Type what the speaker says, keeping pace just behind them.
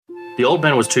The old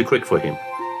man was too quick for him.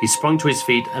 He sprung to his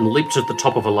feet and leaped at the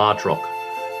top of a large rock.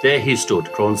 There he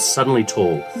stood, grown suddenly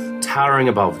tall, towering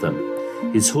above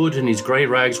them. His hood and his grey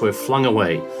rags were flung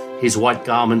away. His white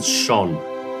garments shone.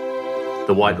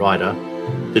 The White Rider,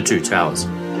 the Two Towers.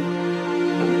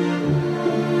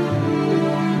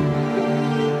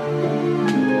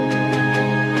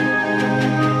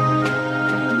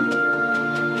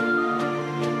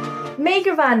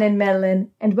 Megavan and Madeline,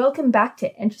 and welcome back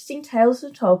to Interesting Tales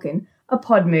of Tolkien, a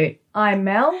Podmoot. I'm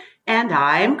Mel. And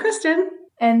I'm Kristen.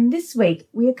 And this week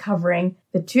we are covering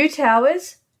The Two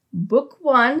Towers, Book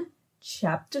 1,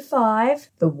 Chapter 5,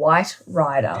 The White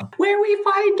Rider. Where we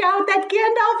find out that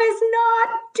Gandalf is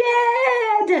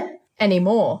not dead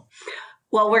anymore.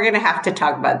 Well, we're going to have to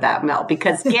talk about that, Mel,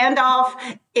 because Gandalf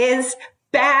is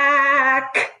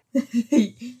back.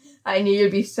 I knew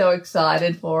you'd be so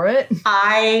excited for it.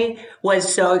 I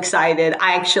was so excited.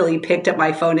 I actually picked up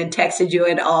my phone and texted you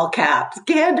in all caps.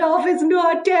 Gandalf is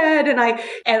not dead. And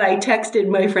I texted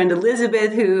my friend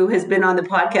Elizabeth, who has been on the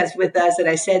podcast with us, and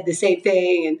I said the same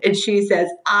thing. And she says,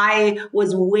 I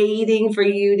was waiting for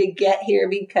you to get here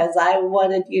because I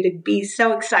wanted you to be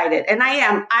so excited. And I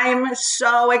am. I'm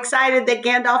so excited that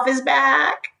Gandalf is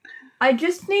back. I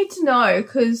just need to know,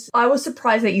 because I was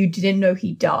surprised that you didn't know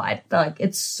he died. Like,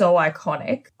 it's so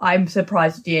iconic. I'm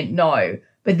surprised you didn't know.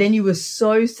 But then you were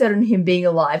so set on him being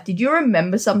alive. Did you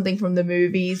remember something from the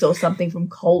movies or something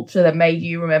from culture that made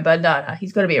you remember, no,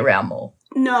 he's got to be around more?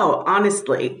 No,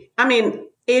 honestly. I mean,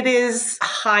 it is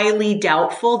highly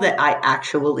doubtful that I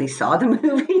actually saw the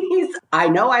movies. I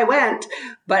know I went,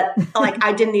 but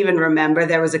I didn't even remember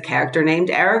there was a character named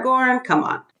Aragorn. Come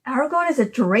on. Aragorn is a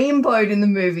dreamboat in the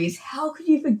movies. How could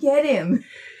you forget him?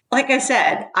 Like I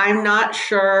said, I'm not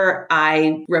sure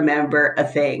I remember a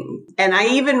thing. And I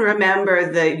even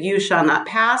remember the You Shall Not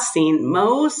Pass scene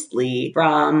mostly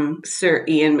from Sir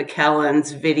Ian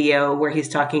McKellen's video where he's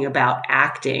talking about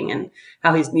acting and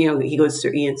how he's, he goes,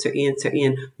 Sir Ian,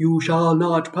 you shall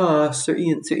not pass, Sir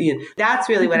Ian. That's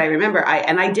really what I remember.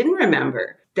 I didn't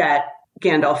remember that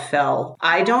Gandalf fell.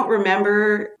 I don't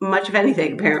remember much of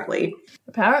anything, apparently.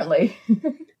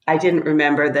 I didn't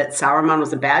remember that Sauron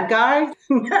was a bad guy.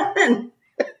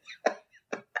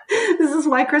 This is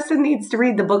why Kristen needs to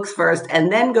read the books first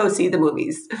and then go see the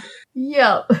movies.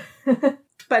 Yep.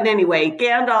 But anyway,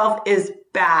 Gandalf is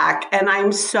back, and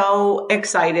I'm so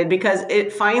excited because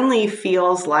it finally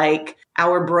feels like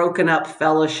our broken up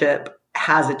fellowship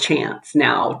has a chance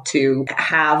now to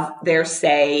have their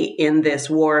say in this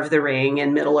War of the Ring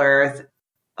in Middle-earth.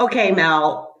 Okay,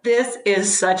 Mel, this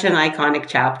is such an iconic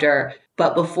chapter,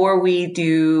 but before we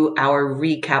do our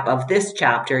recap of this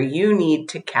chapter, you need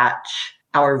to catch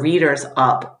our readers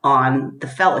up on the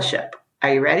Fellowship.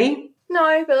 Are you ready?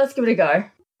 No, but let's give it a go.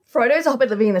 Frodo's a hobbit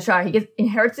living in the Shire. He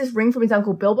inherits this ring from his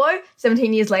uncle Bilbo.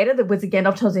 17 years later, the wizard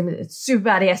Gandalf tells him that it's super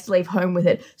bad, he has to leave home with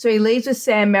it. So he leaves with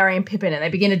Sam, Merry, and Pippin, and they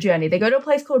begin a journey. They go to a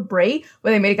place called Bree,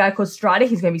 where they meet a guy called Strider.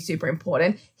 He's going to be super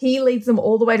important. He leads them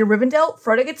all the way to Rivendell.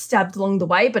 Frodo gets stabbed along the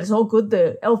way, but it's all good.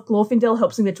 The elf Glorfindel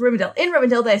helps them get to Rivendell. In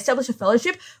Rivendell, they establish a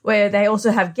fellowship where they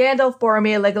also have Gandalf,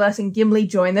 Boromir, Legolas, and Gimli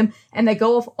join them, and they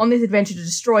go off on this adventure to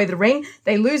destroy the ring.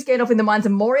 They lose Gandalf in the mines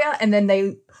of Moria, and then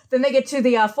they get to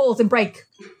the falls and break.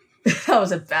 That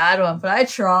was a bad one, but I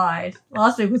tried.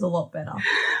 Last week was a lot better.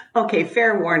 Okay,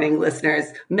 fair warning, listeners.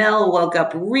 Mel woke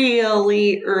up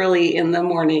really early in the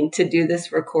morning to do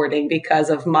this recording because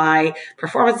of my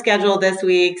performance schedule this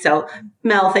week. So,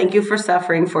 Mel, thank you for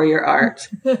suffering for your art.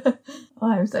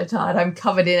 I'm so tired. I'm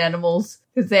covered in animals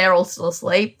because they're all still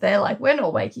asleep. They're like, we're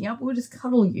not waking up. We'll just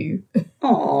cuddle you.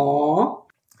 Aww.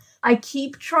 I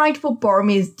keep trying to put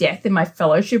Boromir's death in my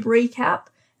Fellowship recap.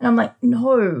 And I'm like,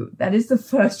 no, that is the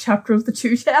first chapter of The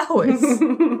Two Towers.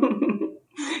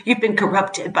 You've been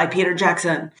corrupted by Peter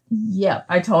Jackson. Yeah,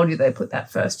 I told you they put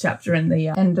that first chapter in the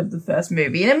end of the first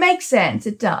movie. And it makes sense.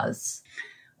 It does.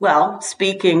 Well,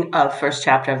 speaking of first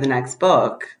chapter of the next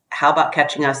book, how about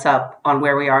catching us up on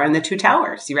where we are in The Two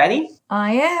Towers? You ready?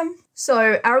 I am.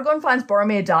 So Aragorn finds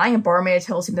Boromir dying, and Boromir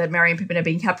tells him that Merry and Pippin are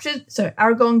being captured. So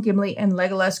Aragorn, Gimli, and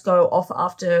Legolas go off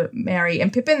after Merry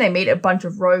and Pippin. They meet a bunch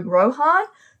of rogue Rohan,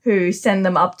 who send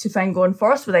them up to Fangorn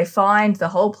Forest, where they find the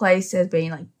whole place has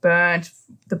been burnt,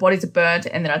 the bodies are burnt,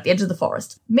 and they're at the edge of the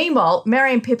forest. Meanwhile,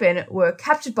 Merry and Pippin were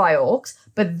captured by orcs,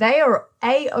 but they are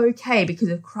A-OK because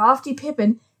a crafty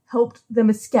Pippin helped them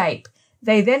escape.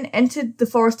 They then entered the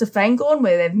forest of Fangorn,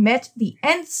 where they've met the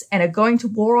Ents and are going to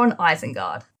war on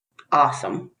Isengard.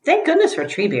 Awesome. Thank goodness for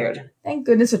Treebeard. Thank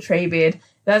goodness for Treebeard.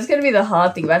 That's going to be the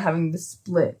hard thing about having the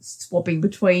split, swapping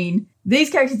between these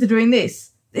characters are doing this.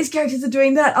 these characters are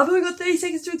doing that. I've only got 30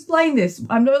 seconds to explain this.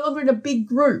 I'm no longer in a big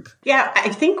group. Yeah, I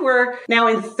think we're now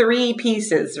in 3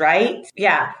 pieces, right?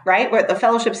 Yeah, right? Where the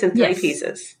Fellowship's in 3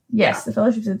 pieces. Yes, the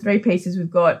Fellowship's in 3 pieces. We've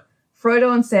got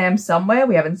Frodo and Sam somewhere.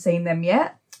 We haven't seen them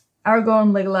yet.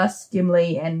 Aragorn, Legolas,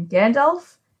 Gimli, and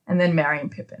Gandalf. And then Merry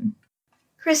and Pippin.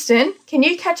 Kristen, can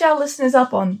you catch our listeners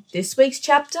up on this week's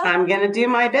chapter? I'm going to do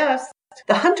my best.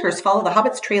 The hunters follow the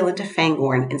Hobbit's trail into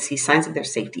Fangorn and see signs of their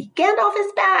safety. Gandalf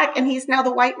is back, and he's now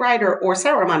the White Rider, or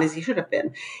Sauron as he should have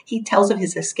been. He tells of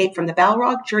his escape from the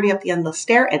Balrog, journey up the Endless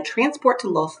Stair, and transport to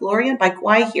Lothlorien by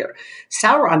Gwaihir.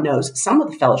 Sauron knows some of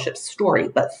the Fellowship's story,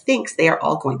 but thinks they are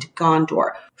all going to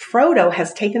Gondor. Frodo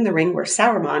has taken the ring where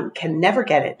Sauron can never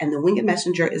get it, and the winged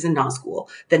messenger is in Nazgul.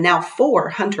 The now 4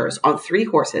 hunters on 3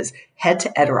 horses head to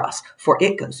Edoras, for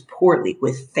it goes poorly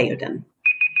with Theoden.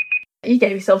 You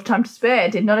gave yourself time to spare.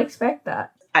 Did not expect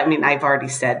that. I mean, I've already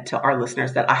said to our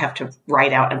listeners that I have to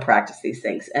write out and practice these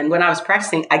things. And when I was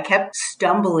practicing, I kept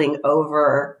stumbling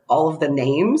over all of the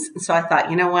names. So I thought,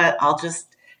 you know what, I'll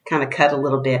just kind of cut a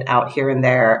little bit out here and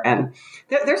there. And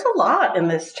there's a lot in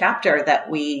this chapter that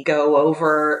we go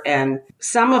over. And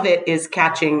some of it is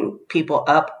catching people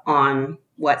up on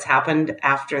what's happened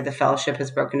after the Fellowship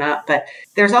has broken up. But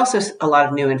there's also a lot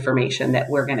of new information that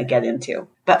we're going to get into.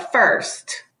 But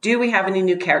first, do we have any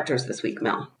new characters this week,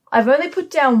 Mel? I've only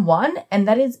put down one, and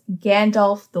that is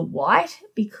Gandalf the White,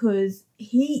 because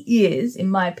he is, in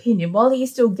my opinion, while he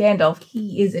is still Gandalf,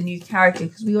 he is a new character,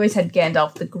 because we always had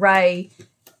Gandalf the Grey,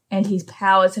 and his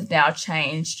powers have now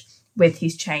changed with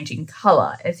his changing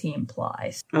colour, as he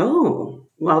implies. Oh,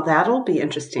 well, that'll be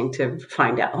interesting to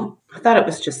find out. I thought it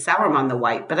was just Sauron the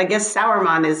White, but I guess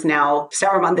Sauron is now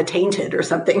Sauron the Tainted or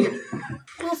something.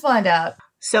 We'll find out.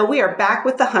 So we are back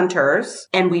with the hunters,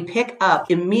 and we pick up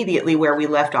immediately where we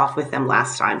left off with them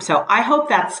last time. So I hope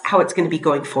that's how it's going to be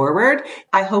going forward.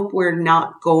 I hope we're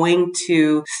not going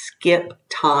to skip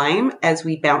time as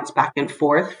we bounce back and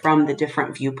forth from the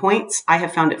different viewpoints. I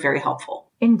have found it very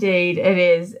helpful. Indeed, it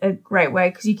is a great way,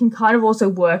 because you can kind of also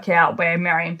work out where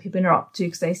Merry and Pippin are up to,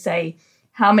 because they say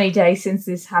how many days since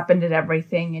this happened and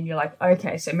everything, and you're like,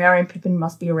 okay, so Merry and Pippin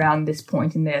must be around this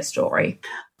point in their story.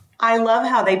 I love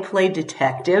how they play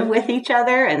detective with each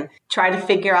other and try to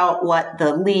figure out what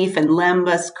the leaf and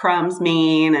lembas crumbs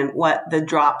mean and what the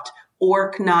dropped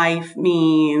orc knife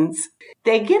means.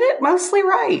 They get it mostly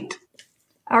right.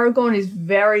 Aragorn is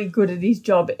very good at his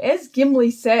job. As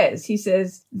Gimli says, he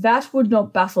says, that would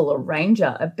not baffle a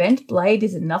ranger. A bent blade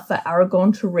is enough for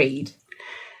Aragorn to read.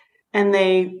 And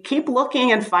they keep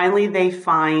looking, and finally they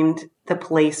find the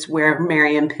place where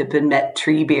Merry and Pippin met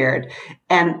Treebeard.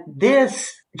 And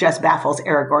this just baffles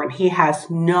Aragorn. He has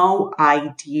no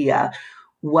idea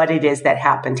what it is that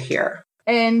happened here.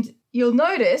 And you'll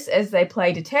notice as they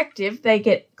play detective, they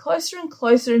get closer and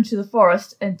closer into the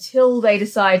forest until they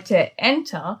decide to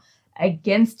enter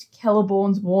against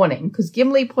Celeborn's warning, because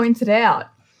Gimli pointed out.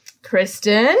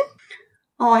 Kristen?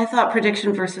 Oh, I thought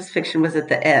prediction versus fiction was at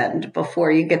the end before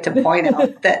you get to point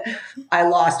out that I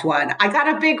lost one. I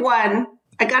got a big one.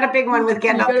 With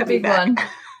Gandalf coming back.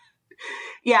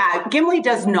 Yeah, Gimli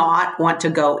does not want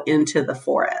to go into the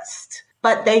forest,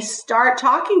 but they start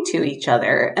talking to each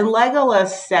other. And Legolas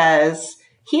says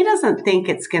he doesn't think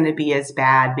it's going to be as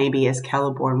bad maybe as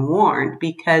Celeborn warned,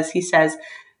 because he says,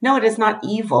 no, it is not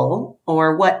evil,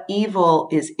 or what evil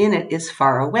is in it is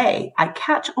far away. I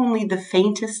catch only the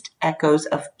faintest echoes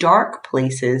of dark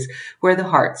places where the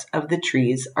hearts of the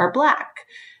trees are black.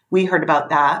 We heard about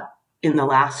that in the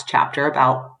last chapter,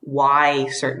 about why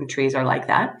certain trees are like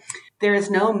that. There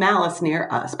is no malice near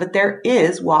us, but there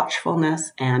is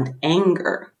watchfulness and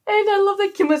anger. And I love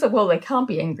that Kim was like, well, they can't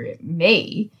be angry at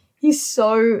me. He's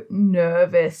so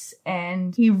nervous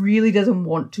and he really doesn't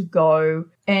want to go.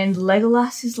 And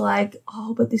Legolas is like,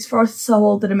 oh, but this forest is so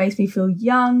old that it makes me feel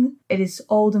young. It is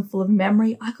old and full of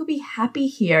memory. I could be happy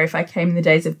here if I came in the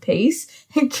days of peace.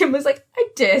 And Kim was like, I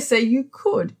dare say you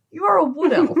could. You are a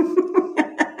wood elf.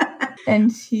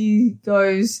 And he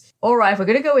goes, all right, if we're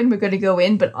going to go in, we're going to go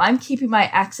in, but I'm keeping my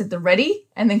axe at the ready.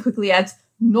 And then quickly adds,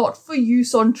 not for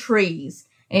use on trees.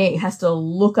 And he has to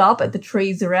look up at the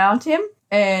trees around him.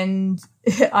 And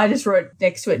I just wrote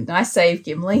next to it, nice save,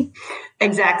 Gimli.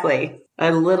 Exactly.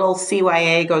 A little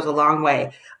CYA goes a long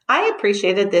way. I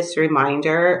appreciated this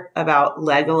reminder about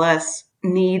Legolas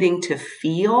needing to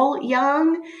feel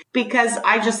young, because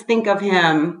I just think of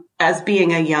him as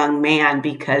being a young man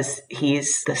because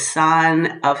he's the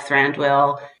son of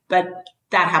Thranduil. But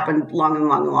that happened long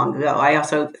ago. I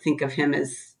also think of him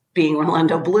as being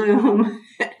Orlando Bloom,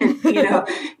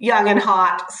 young and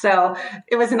hot. So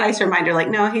it was a nice reminder, like,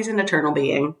 no, he's an eternal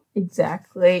being.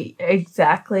 Exactly.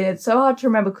 It's so hard to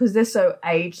remember because they're so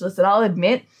ageless. And I'll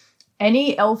admit,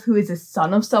 any elf who is a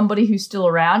son of somebody who's still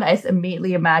around, I just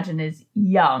immediately imagine as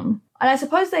young. And I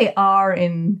suppose they are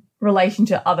in relation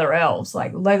to other elves.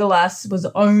 Like Legolas was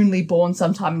only born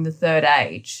sometime in the Third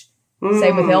Age.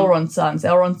 Same with Elrond's sons.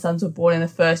 Elrond's sons were born in the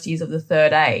first years of the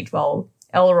Third Age, while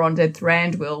Elrond and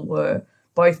Thranduil were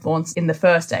both born in the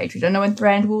First Age. We don't know when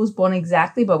Thranduil was born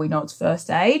exactly, but we know it's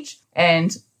First Age.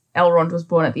 And Elrond was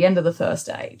born at the end of the First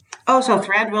Age. Oh, so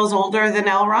Thranduil's older than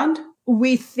Elrond?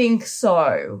 We think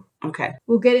so. Okay.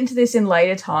 We'll get into this in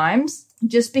later times,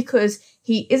 just because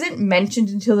he isn't mentioned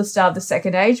until the start of the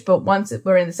Second Age, but once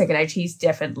we're in the Second Age, he's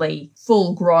definitely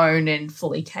full grown and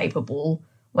fully capable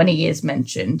when he is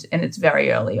mentioned, and it's very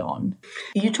early on.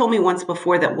 You told me once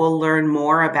before that we'll learn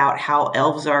more about how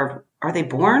elves are they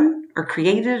born or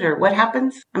created or what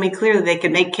happens? I mean, clearly they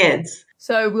can make kids.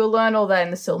 So we'll learn all that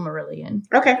in the Silmarillion.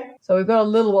 Okay. So we've got a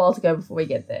little while to go before we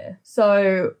get there.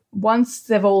 So once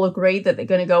they've all agreed that they're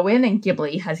going to go in and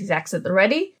Gimli has his axe at the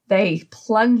ready, they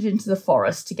plunge into the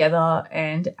forest together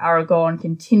and Aragorn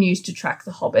continues to track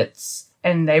the hobbits.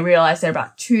 And they realize they're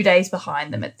about 2 days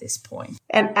behind them at this point.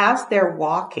 And as they're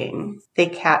walking, they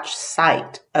catch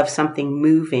sight of something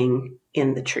moving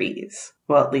in the trees.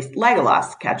 Well, at least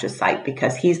Legolas catches sight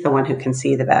because he's the one who can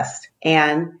see the best.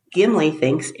 And Gimli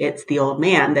thinks it's the old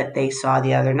man that they saw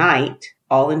the other night,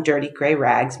 all in dirty gray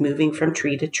rags, moving from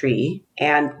tree to tree.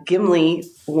 And Gimli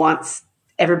wants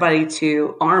everybody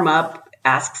to arm up,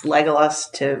 asks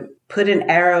Legolas to put an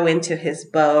arrow into his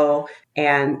bow.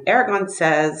 And Aragorn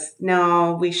says,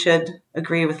 no, we should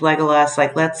agree with Legolas.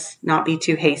 Like, let's not be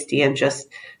too hasty and just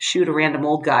shoot a random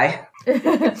old guy.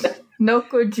 Not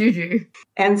good juju.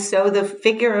 And so the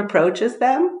figure approaches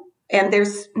them and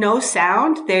there's no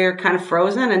sound. They're kind of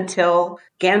frozen until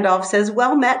Gandalf says,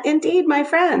 well met indeed, my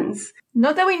friends.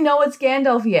 Not that we know it's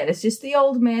Gandalf yet. It's just the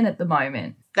old man at the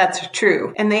moment. That's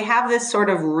true. And they have this sort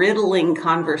of riddling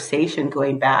conversation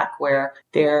going back where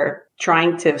they're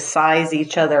trying to size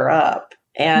each other up.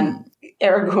 And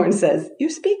Aragorn says, you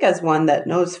speak as one that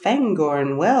knows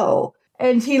Fangorn well.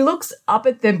 And he looks up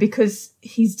at them because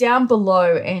he's down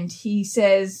below and he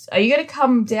says, are you going to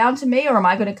come down to me or am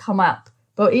I going to come up?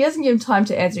 But he doesn't give him time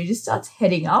to answer. He just starts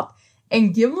heading up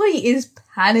and Gimli is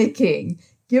panicking.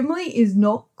 Gimli is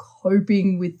not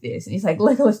coping with this. And he's like,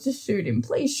 Legolas, just shoot him.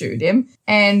 Please shoot him.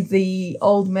 And the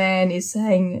old man is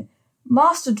saying,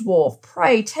 Master Dwarf,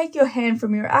 pray take your hand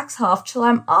from your axe haft till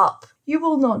I'm up. You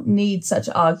will not need such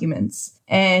arguments.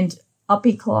 And up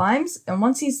he climbs. And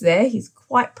once he's there, he's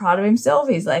quite proud of himself.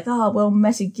 He's like, well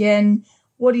met again.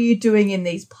 What are you doing in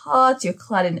these parts? You're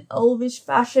clad in elvish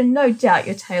fashion. No doubt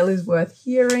your tale is worth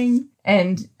hearing.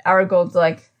 And Aragorn's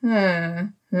like,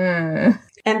 And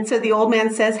so the old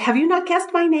man says, have you not guessed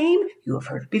my name? You have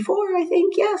heard it before, I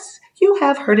think. Yes, you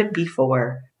have heard it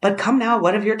before. But come now,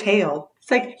 what of your tale? It's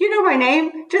like, you know my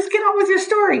name. Just get on with your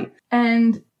story.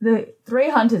 And the three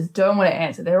hunters don't want to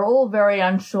answer. They're all very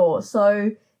unsure.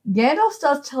 So Gandalf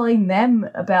starts telling them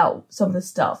about some of the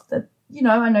stuff that,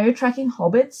 I know you're tracking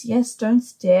hobbits. Yes, don't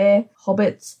stare.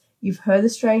 Hobbits, you've heard the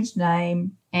strange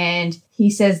name. And he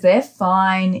says they're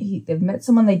fine. They've met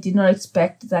someone they did not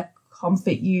expect that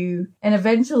comfort you. And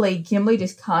eventually Gimli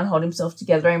just can't hold himself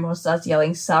together anymore, starts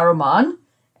yelling Saruman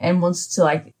and wants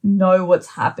to know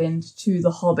what's happened to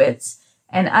the hobbits.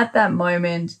 And at that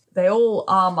moment, they all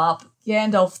arm up.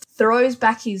 Gandalf throws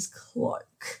back his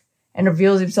cloak and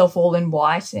reveals himself all in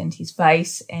white and his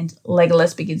face, and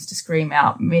Legolas begins to scream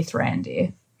out,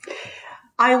 Mithrandir.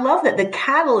 I love that the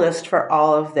catalyst for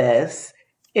all of this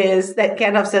is that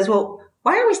Gandalf says, well,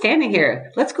 why are we standing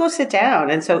here? Let's go sit down.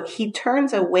 And so he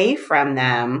turns away from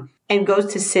them and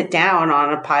goes to sit down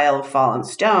on a pile of fallen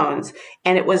stones.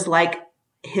 And it was like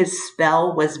his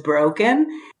spell was broken.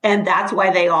 And that's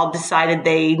why they all decided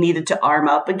they needed to arm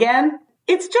up again.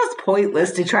 It's just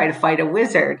pointless to try to fight a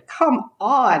wizard. Come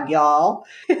on, y'all.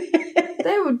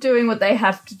 They were doing what they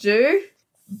have to do.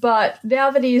 But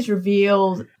now that he is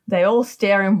revealed, they all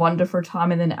stare in wonder for a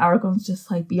time, and then Aragorn's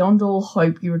just like, beyond all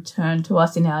hope, you return to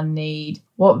us in our need.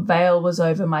 What veil was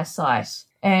over my sight?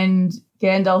 And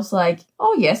Gandalf's like,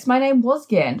 oh yes, my name was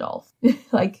Gandalf.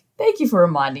 Like, thank you for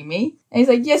reminding me. And he's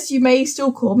like, yes, you may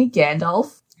still call me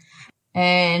Gandalf.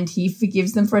 And he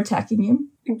forgives them for attacking him.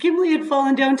 Gimli had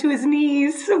fallen down to his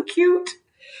knees. So cute.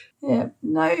 Yeah,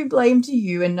 no blame to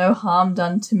you and no harm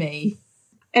done to me.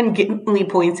 And Gimli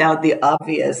points out the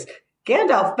obvious.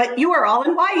 Gandalf, but you are all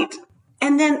in white.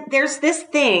 And then there's this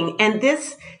thing, and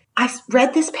this I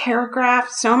read this paragraph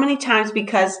so many times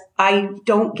because I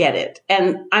don't get it.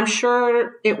 And I'm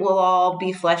sure it will all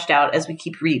be fleshed out as we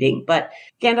keep reading. But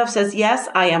Gandalf says, yes,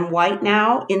 I am white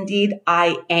now. Indeed,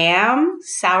 I am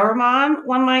Sauron,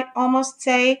 one might almost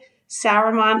say.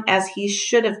 Sauron as he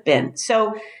should have been.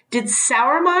 So did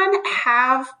Sauron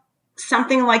have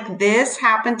something like this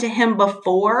happen to him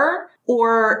before?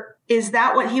 Or is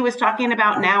that what he was talking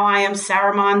about? Now I am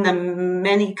Saruman, the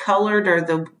many-colored, or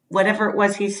the whatever it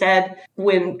was he said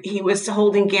when he was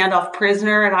holding Gandalf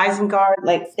prisoner at Isengard.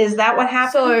 Like, is that what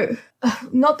happened? So,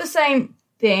 not the same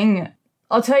thing.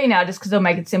 I'll tell you now just because it'll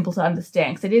make it simple to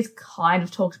understand, because it is kind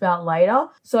of talked about later.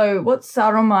 So what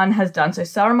Saruman has done, so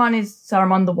Saruman is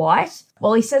Saruman the White.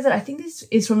 Well, he says that, I think this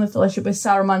is from the Fellowship, where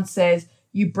Saruman says,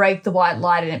 you break the white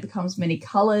light and it becomes many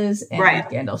colours. And right.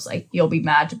 Gandalf's like, you'll be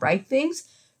mad to break things.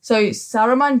 So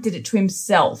Saruman did it to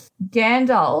himself.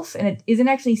 Gandalf, and it isn't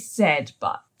actually said,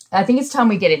 but I think it's time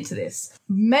we get into this.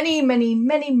 Many, many,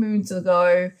 many moons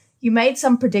ago, you made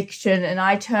some prediction and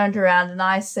I turned around and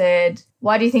I said,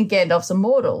 why do you think Gandalf's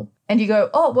immortal? And you go,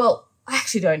 oh, well, I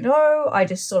actually don't know. I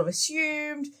just sort of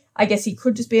assumed. I guess he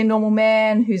could just be a normal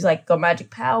man who's like got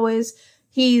magic powers.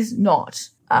 He's not.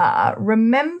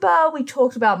 Remember we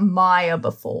talked about Maya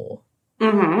before?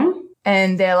 Mm-hmm.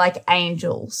 And they're like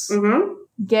angels. Mm-hmm.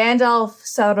 Gandalf,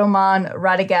 Saruman,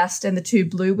 Radagast, and the two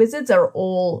blue wizards are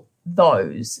all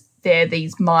those. They're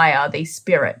these Maya, these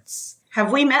spirits.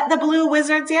 Have we met the blue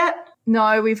wizards yet?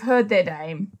 No, we've heard their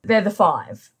name. They're the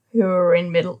 5 who are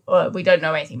in Middle... we don't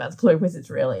know anything about the blue wizards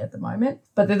really at the moment,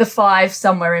 but they're the 5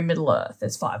 somewhere in Middle-earth.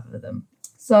 There's 5 of them.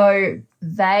 So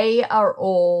they are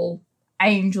all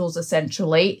angels,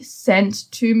 essentially,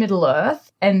 sent to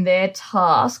Middle-earth, and their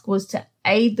task was to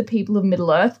aid the people of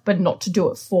Middle-earth, but not to do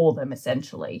it for them,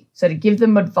 essentially. So to give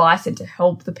them advice and to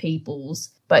help the peoples,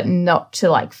 but not to,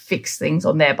 like, fix things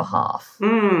on their behalf.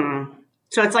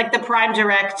 So it's like the Prime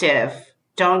Directive.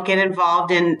 Don't get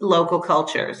involved in local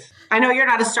cultures. I know you're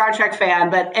not a Star Trek fan,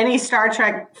 but any Star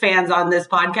Trek fans on this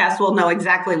podcast will know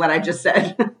exactly what I just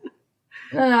said.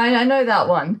 No, I know that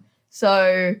one.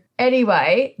 So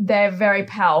anyway, they're very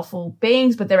powerful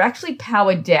beings, but they're actually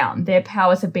powered down. Their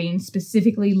powers have been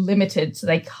specifically limited so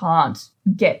they can't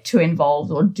get too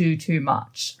involved or do too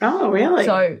much. Oh, really?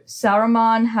 So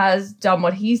Saruman has done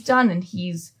what he's done, and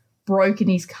he's broken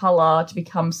his colour to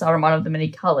become Saruman of the many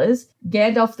colours.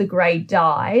 Gandalf the Grey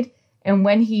died, and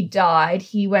when he died,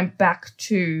 he went back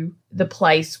to the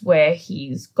place where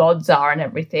his gods are and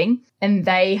everything, and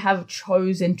they have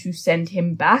chosen to send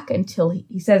him back until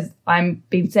he says, I'm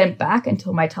being sent back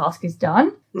until my task is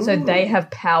done. Ooh. So they have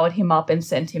powered him up and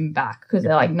sent him back because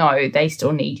they're like, no, they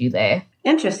still need you there.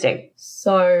 Interesting.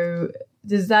 So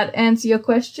does that answer your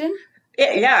question?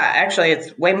 Yeah, actually,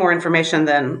 it's way more information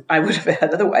than I would have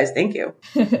had otherwise. Thank you.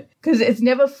 Because it's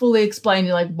never fully explained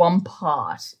in, like, one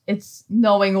part. It's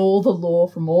knowing all the lore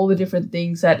from all the different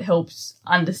things that helps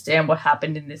understand what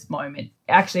happened in this moment.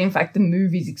 Actually, in fact, the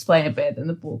movies explain it better than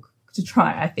the book to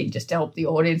try, I think, just to help the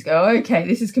audience go, okay,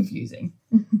 this is confusing.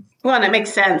 Well, and it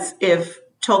makes sense if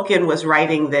Tolkien was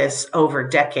writing this over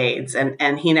decades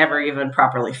and he never even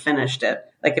properly finished it.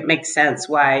 Like, it makes sense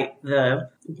why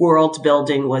the world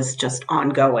building was just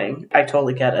ongoing. I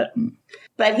totally get it.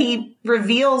 But he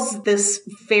reveals this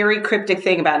very cryptic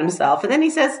thing about himself. And then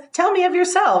he says, tell me of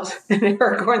yourselves. And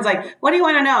Aragorn's like, what do you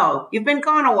want to know? You've been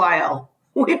gone a while.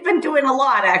 We've been doing a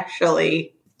lot,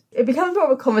 actually. It becomes more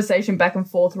of a conversation back and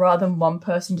forth rather than one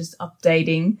person just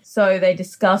updating. So they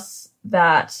discuss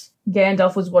that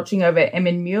Gandalf was watching over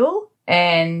Emyn Muil,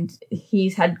 and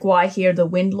he's had Gwaihir the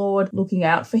Windlord looking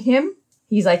out for him.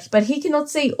 He's like, but he cannot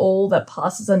see all that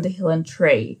passes under hill and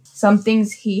tree. Some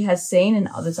things he has seen and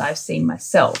others I've seen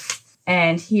myself.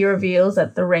 And he reveals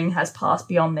that the ring has passed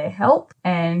beyond their help,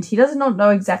 and he does not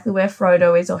know exactly where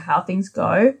Frodo is or how things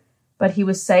go, but he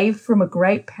was saved from a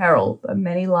great peril, but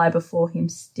many lie before him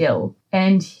still.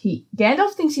 And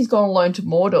Gandalf thinks he's gone alone to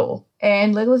Mordor,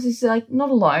 and Legolas is like, not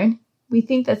alone. We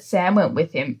think that Sam went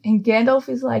with him. And Gandalf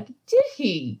is like, did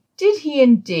he? Did he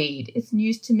indeed? It's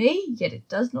news to me, yet it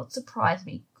does not surprise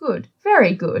me. Good.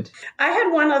 Very good. I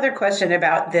had one other question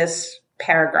about this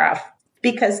paragraph,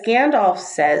 because Gandalf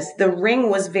says the ring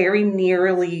was very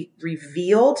nearly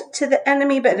revealed to the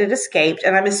enemy, but it escaped.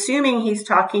 And I'm assuming he's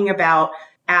talking about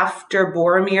after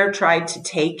Boromir tried to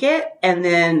take it, and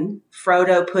then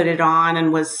Frodo put it on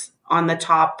and was on the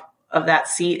top of that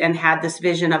seat and had this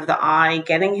vision of the eye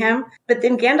getting him. But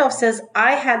then Gandalf says,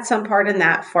 I had some part in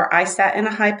that, for I sat in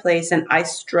a high place and I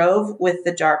strove with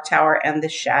the Dark Tower and the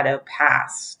shadow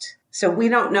passed. So we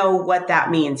don't know what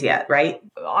that means yet, right?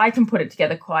 I can put it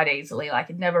together quite easily. Like,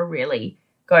 it never really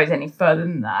goes any further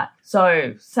than that.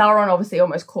 So Sauron obviously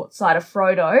almost caught sight of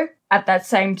Frodo. At that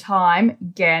same time,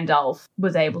 Gandalf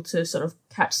was able to sort of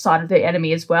catch sight of the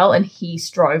enemy as well, and he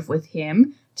strove with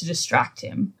him to distract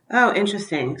him. Oh,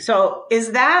 interesting. So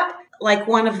is that like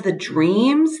one of the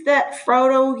dreams that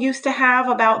Frodo used to have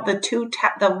about the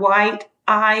the white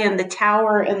eye and the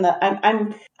tower and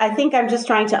the? I think I'm just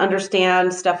trying to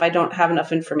understand stuff I don't have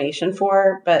enough information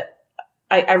for, but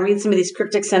I read some of these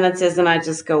cryptic sentences and I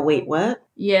just go, wait, what?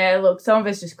 Yeah, look, some of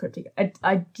it's just cryptic.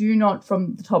 I do not,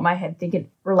 from the top of my head, think it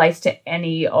relates to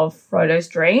any of Frodo's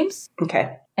dreams.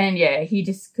 Okay. And yeah,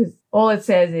 because all it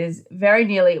says is, very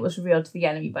nearly it was revealed to the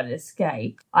enemy, but it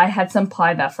escaped. I had some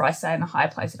pie that for I sat in a high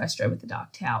place and I strode with the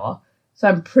dark tower. So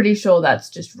I'm pretty sure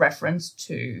that's just reference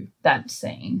to that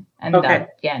scene and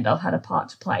that Gandalf had a part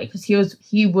to play because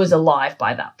he was alive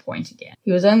by that point again.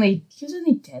 He was only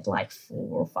dead like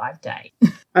 4 or 5 days.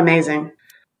 Amazing.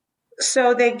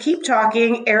 So they keep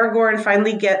talking. Aragorn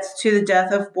finally gets to the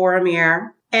death of Boromir.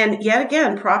 And yet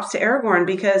again, props to Aragorn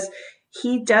because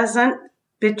he doesn't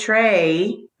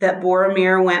betray that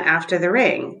Boromir went after the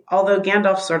ring. Although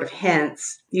Gandalf sort of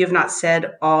hints, you have not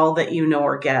said all that you know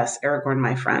or guess, Aragorn,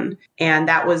 my friend. And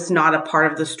that was not a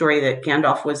part of the story that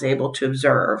Gandalf was able to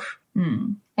observe.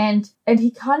 And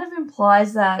he kind of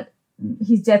implies that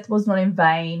his death was not in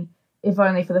vain, if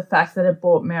only for the fact that it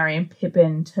brought Merry and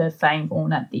Pippin to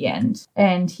Fangorn at the end.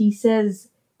 And he says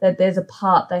that there's a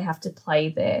part they have to play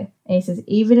there. And he says,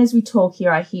 even as we talk here,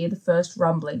 I hear the first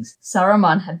rumblings.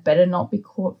 Saruman had better not be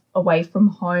caught away from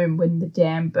home when the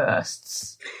dam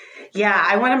bursts. Yeah,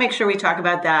 I want to make sure we talk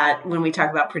about that when we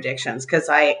talk about predictions, because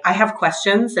I have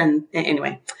questions. And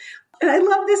anyway, and I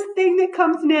love this thing that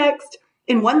comes next.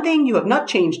 In one thing you have not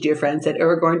changed, dear friend, said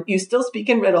Aragorn. You still speak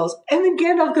in riddles. And then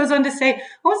Gandalf goes on to say, I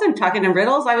wasn't talking in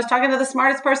riddles. I was talking to the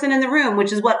smartest person in the room,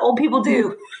 which is what old people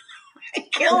do.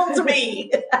 It killed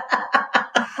me.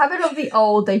 A habit of the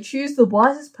old, they choose the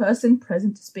wisest person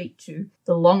present to speak to.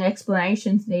 The long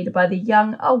explanations needed by the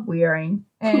young are wearing.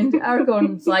 And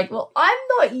Aragorn's like, well, I'm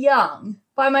not young.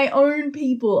 By my own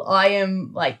people, I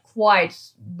am, like, quite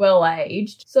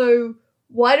well-aged. So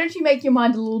why don't you make your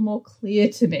mind a little more clear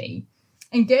to me?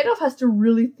 And Gandalf has to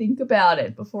really think about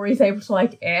it before he's able to,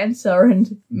 like, answer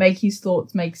and make his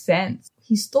thoughts make sense.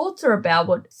 His thoughts are about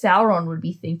what Sauron would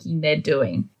be thinking they're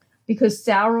doing. Because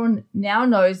Sauron now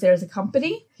knows there's a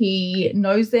company, he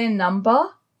knows their number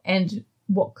and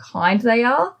what kind they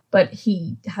are, but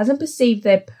he hasn't perceived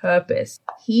their purpose.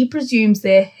 He presumes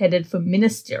they're headed for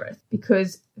Minas Tirith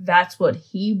because that's what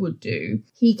he would do.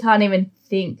 He can't even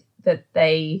think that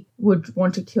they would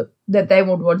want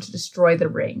to destroy the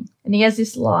ring. And he has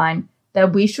this line,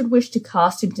 that we should wish to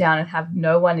cast him down and have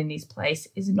no one in his place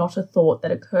is not a thought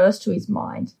that occurs to his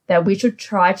mind. That we should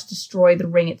try to destroy the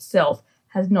ring itself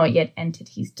has not yet entered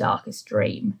his darkest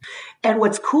dream. And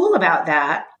what's cool about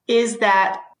that is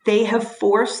that they have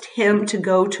forced him to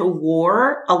go to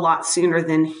war a lot sooner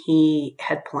than he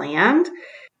had planned.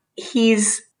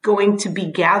 He's going to be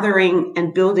gathering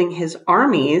and building his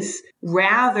armies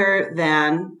rather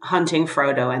than hunting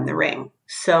Frodo and the ring.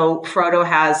 So Frodo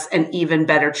has an even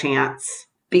better chance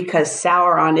because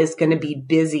Sauron is going to be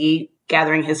busy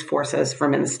gathering his forces for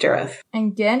Minas Tirith.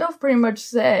 And Gandalf pretty much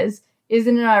says,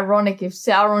 isn't it ironic if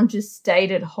Sauron just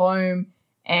stayed at home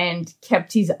and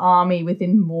kept his army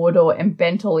within Mordor and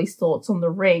bent all his thoughts on the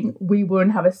ring, we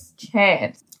wouldn't have a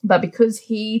chance. But because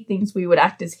he thinks we would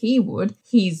act as he would,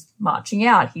 he's marching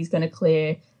out. He's going to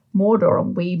clear Mordor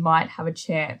and we might have a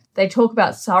chance. They talk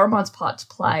about Saruman's part to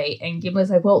play and Gimli's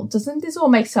like, well, doesn't this all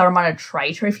make Saruman a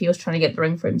traitor if he was trying to get the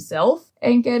ring for himself?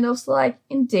 And Gandalf's like,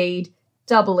 indeed,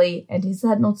 doubly, and is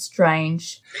that not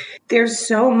strange? There's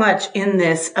so much in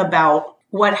this about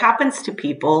what happens to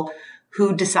people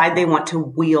who decide they want to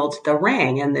wield the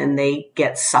ring and then they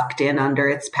get sucked in under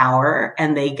its power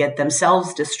and they get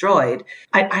themselves destroyed.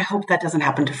 I hope that doesn't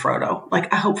happen to Frodo.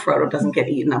 Like, I hope Frodo doesn't get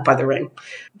eaten up by the ring.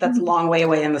 That's a long way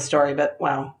away in the story, but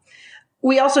wow.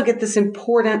 We also get this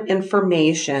important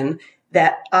information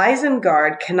that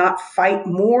Isengard cannot fight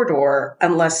Mordor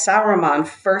unless Saruman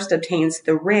first obtains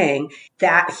the ring.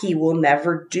 That he will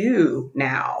never do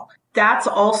now. That's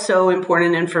also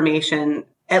important information.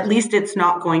 At least it's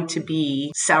not going to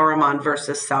be Saruman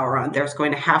versus Sauron. There's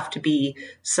going to have to be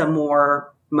some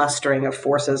more mustering of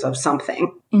forces of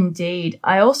something. Indeed.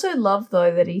 I also love,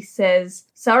 though, that he says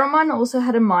Saruman also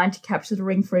had a mind to capture the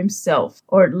ring for himself,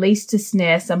 or at least to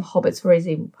snare some hobbits for his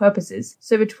evil purposes.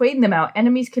 So between them, our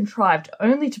enemies contrived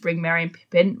only to bring Merry and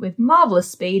Pippin with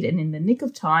marvellous speed and in the nick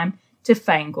of time to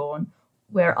Fangorn,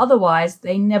 where otherwise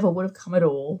they never would have come at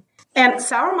all. And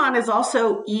Saruman is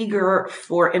also eager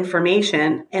for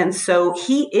information, and so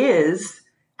he is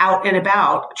out and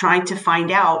about trying to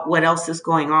find out what else is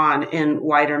going on in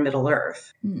wider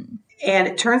Middle-earth. And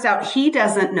it turns out he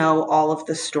doesn't know all of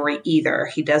the story either.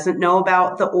 He doesn't know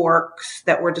about the orcs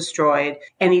that were destroyed,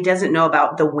 and he doesn't know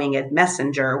about the winged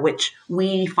messenger, which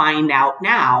we find out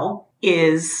now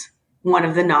is one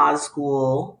of the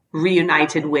Nazgul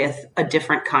reunited with a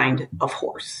different kind of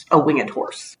horse, a winged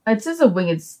horse. It says a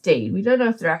winged steed. We don't know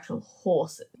if they're actual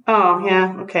horses. Oh,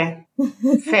 yeah, okay.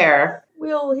 Fair.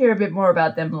 We'll hear a bit more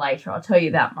about them later, I'll tell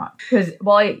you that much. Because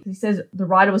while he says the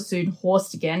rider was soon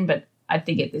horsed again, but I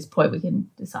think at this point we can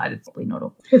decide it's probably not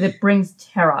all. Because it brings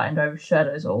terror and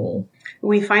overshadows all.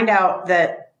 We find out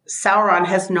that Sauron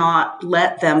has not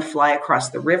let them fly across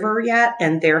the river yet,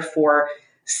 and therefore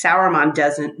Saruman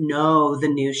doesn't know the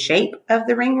new shape of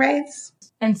the Ringwraiths.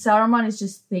 And Saruman is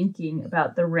just thinking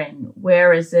about the ring.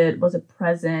 Where is it? Was it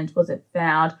present? Was it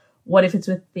found? What if it's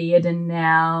with Theoden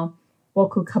now?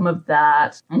 What could come of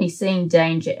that? And he's seeing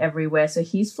danger everywhere. So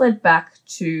he's fled back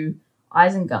to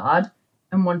Isengard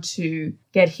and want to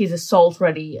get his assault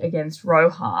ready against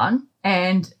Rohan.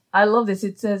 And I love this.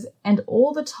 It says, and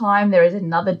all the time there is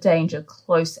another danger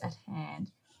close at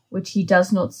hand, which he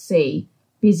does not see.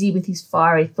 Busy with his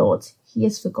fiery thoughts, he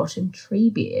has forgotten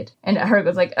Treebeard. And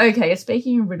Aragorn's like, okay, you're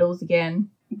speaking in riddles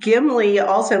again. Gimli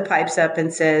also pipes up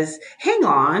and says, hang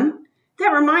on, that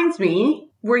reminds me,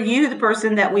 were you the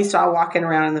person that we saw walking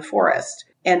around in the forest?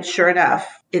 And sure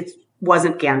enough, it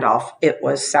wasn't Gandalf, it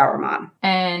was Saruman.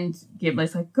 And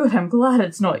Gimli's like, good, I'm glad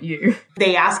it's not you.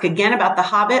 They ask again about the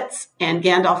hobbits, and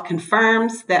Gandalf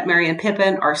confirms that Merry and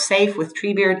Pippin are safe with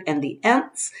Treebeard and the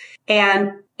Ents.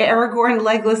 And Aragorn,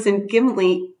 Legolas, and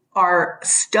Gimli are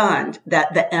stunned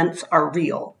that the Ents are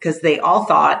real, because they all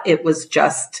thought it was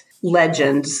just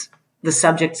legends, the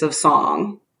subjects of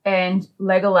song. And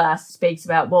Legolas speaks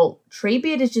about, well,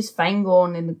 Treebeard is just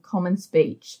Fangorn in the common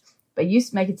speech, but you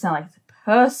make it sound like it's a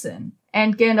person.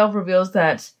 And Gandalf reveals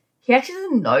that he actually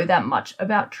doesn't know that much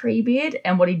about Treebeard,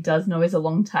 and what he does know is a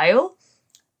long tail.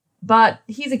 But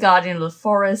he's a guardian of the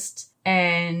forest,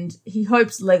 and he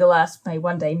hopes Legolas may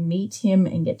one day meet him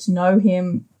and get to know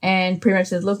him. And pretty much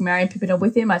says, look, Merry and Pippin are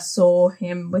with him. I saw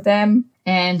him with them,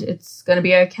 and it's going to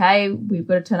be okay. We've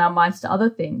got to turn our minds to other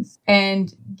things.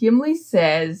 And Gimli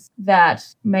says that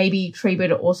maybe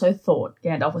Treebeard also thought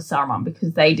Gandalf was Saruman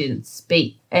because they didn't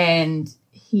speak. And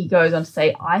he goes on to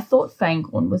say, I thought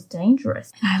Fangorn was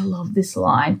dangerous. And I love this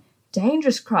line.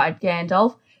 Dangerous, cried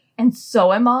Gandalf. And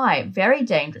so am I. Very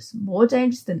dangerous. More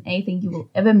dangerous than anything you will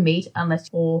ever meet unless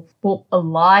you're brought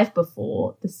alive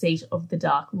before the seat of the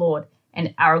Dark Lord.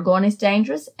 And Aragorn is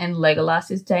dangerous, and Legolas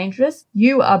is dangerous.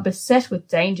 You are beset with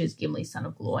dangers, Gimli, son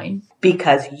of Gloin.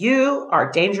 Because you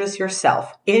are dangerous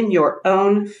yourself, in your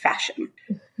own fashion.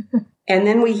 And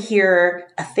then we hear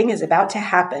a thing is about to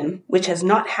happen, which has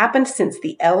not happened since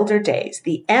the elder days.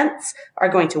 The Ents are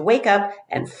going to wake up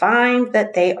and find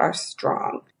that they are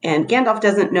strong. And Gandalf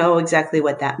doesn't know exactly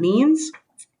what that means,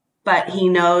 but he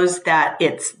knows that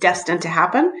it's destined to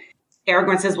happen.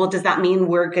 Aragorn says, well, does that mean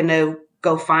we're going to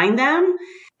go find them?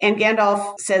 And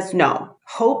Gandalf says, no,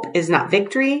 hope is not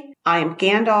victory. I am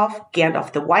Gandalf,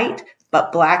 Gandalf the White,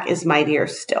 but black is mightier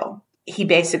still. He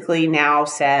basically now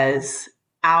says,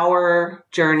 our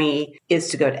journey is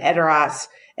to go to Edoras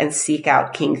and seek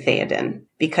out King Theoden,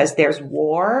 because there's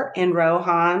war in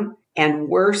Rohan and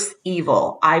worse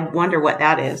evil. I wonder what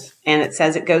that is. And it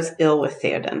says it goes ill with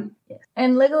Theoden.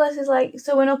 And Legolas is like,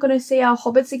 so we're not going to see our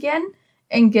hobbits again?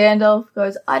 And Gandalf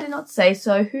goes, I did not say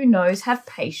so. Who knows? Have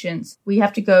patience. We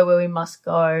have to go where we must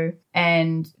go,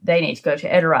 and they need to go to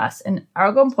Edoras. And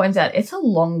Aragorn points out, it's a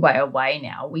long way away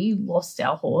now. We lost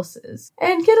our horses.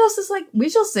 And Gandalf is like, we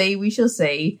shall see, we shall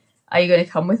see. Are you going to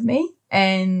come with me?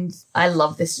 And I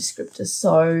love this descriptor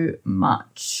so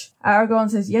much.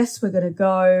 Aragorn says, yes, we're going to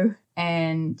go.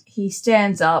 And he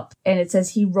stands up, and it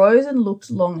says, he rose and looked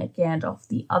long at Gandalf.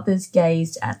 The others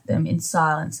gazed at them in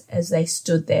silence as they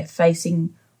stood there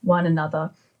facing one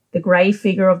another. The grey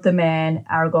figure of the man,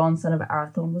 Aragorn, son of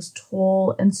Arathorn, was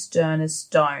tall and stern as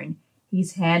stone,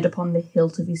 his hand upon the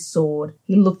hilt of his sword.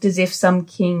 He looked as if some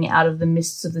king out of the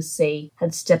mists of the sea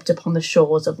had stepped upon the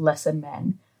shores of lesser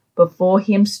men. Before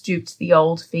him stooped the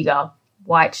old figure,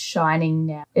 white shining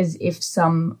now, as if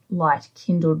some light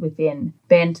kindled within,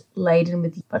 bent, laden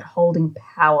with, but holding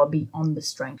power beyond the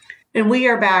strength. And we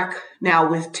are back now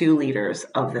with two leaders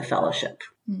of the Fellowship.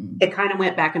 It kind of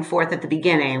went back and forth at the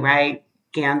beginning, right?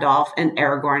 Gandalf and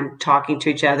Aragorn talking to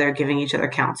each other, giving each other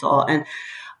counsel. And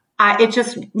it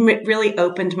just really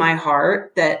opened my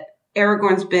heart that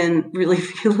Aragorn's been really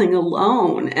feeling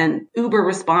alone and uber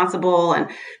responsible and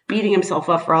beating himself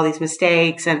up for all these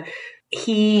mistakes. And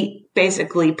he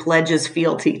basically pledges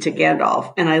fealty to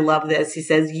Gandalf. And I love this. He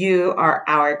says, you are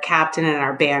our captain and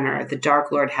our banner. The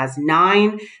Dark Lord has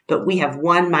 9, but we have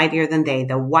one mightier than they,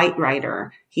 the White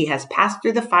Rider. He has passed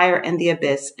through the fire and the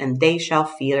abyss, and they shall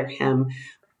fear him.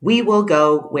 We will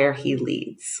go where he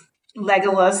leads.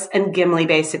 Legolas and Gimli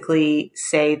basically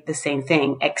say the same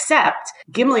thing, except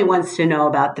Gimli wants to know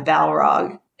about the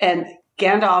Balrog. And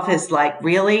Gandalf is like,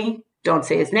 really? Don't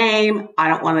say his name. I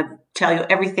don't want to tell you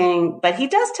everything. But he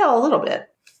does tell a little bit.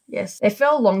 Yes, they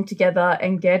fell along together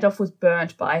and Gandalf was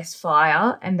burnt by his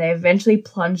fire and they eventually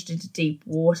plunged into deep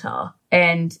water.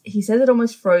 And he says it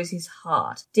almost froze his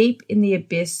heart. Deep in the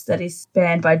abyss that is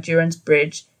spanned by Durin's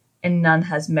Bridge, and none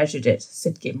has measured it,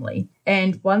 said Gimli.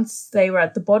 And once they were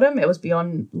at the bottom, it was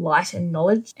beyond light and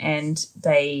knowledge, and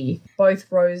they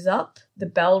both rose up. The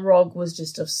Balrog was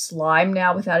just of slime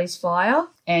now without his fire,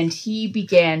 and he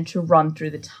began to run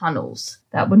through the tunnels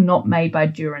that were not made by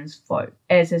Durin's folk.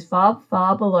 And it says, far,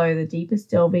 far below the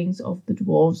deepest delvings of the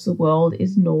dwarves, the world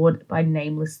is gnawed by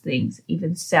nameless things.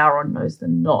 Even Sauron knows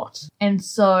them not. And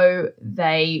so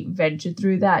they ventured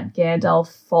through that.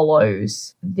 Gandalf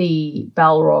follows the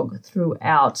Balrog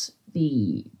throughout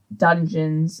the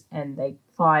dungeons, and they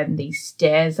find these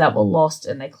stairs that were lost,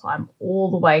 and they climb all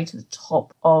the way to the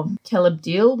top of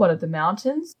Celebdil, one of the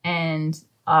mountains, and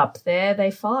up there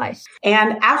they fight.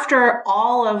 And after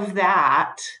all of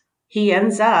that, he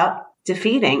ends up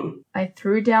defeating. I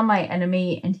threw down my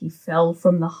enemy, and he fell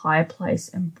from the high place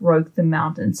and broke the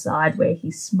mountainside where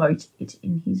he smote it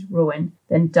in his ruin.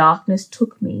 Then darkness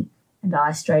took me, and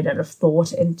I strayed out of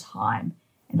thought and time,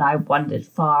 and I wandered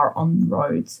far on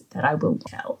roads that I will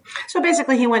tell. So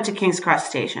basically he went to King's Cross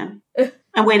Station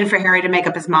and waited for Harry to make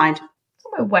up his mind.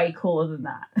 Somewhere way cooler than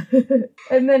that.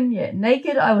 And then,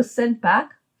 naked I was sent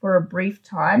back for a brief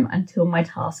time until my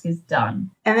task is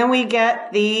done. And then we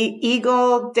get the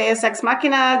Eagle Deus Ex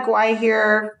Machina.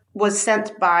 Gwaihir was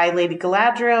sent by Lady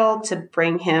Galadriel to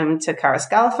bring him to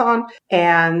Carscalathon,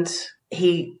 and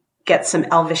he gets some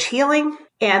elvish healing.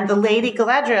 And the Lady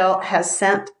Galadriel has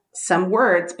sent some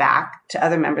words back to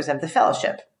other members of the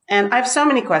Fellowship. And I have so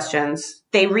many questions.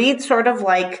 They read sort of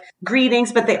like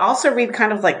greetings, but they also read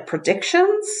kind of like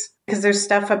predictions, because there's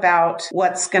stuff about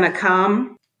what's going to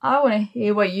come. I want to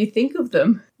hear what you think of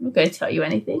them. I'm not going to tell you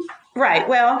anything. Right.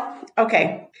 Well,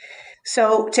 okay.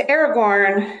 So to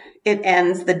Aragorn, it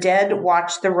ends, the dead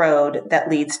watch the road that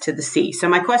leads to the sea. So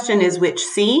my question is, which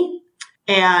sea?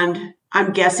 And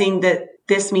I'm guessing that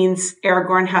this means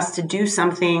Aragorn has to do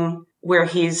something where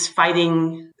he's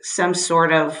fighting some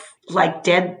sort of like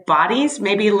dead bodies,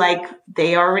 maybe like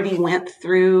they already went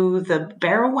through the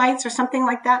Barrow-wights or something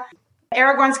like that.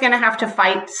 Aragorn's going to have to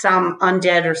fight some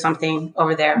undead or something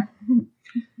over there.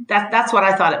 That's what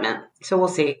I thought it meant. So we'll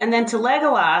see. And then to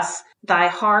Legolas, thy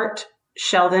heart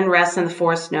shall then rest in the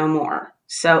forest no more.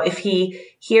 So if he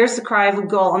hears the cry of a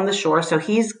gull on the shore, so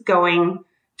he's going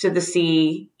to the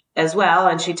sea as well,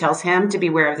 and she tells him to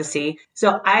beware of the sea.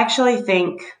 So I actually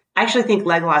think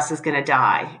Legolas is going to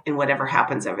die in whatever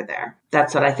happens over there.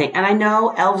 That's what I think. And I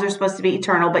know elves are supposed to be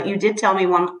eternal, but you did tell me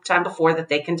one time before that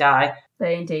they can die.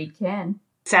 They indeed can.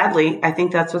 Sadly, I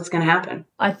think that's what's going to happen.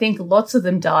 I think lots of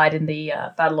them died in the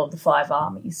Battle of the Five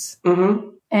Armies. Mm-hmm.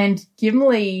 And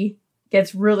Gimli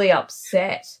gets really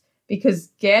upset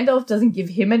because Gandalf doesn't give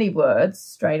him any words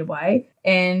straight away.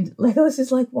 And Legolas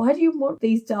is like, why do you want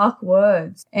these dark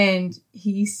words? And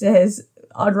he says,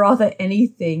 I'd rather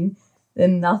anything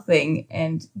than nothing.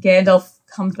 And Gandalf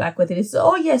comes back with it. He says,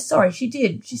 oh, yes, sorry, she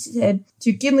did. She said,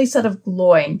 to Gimli, son of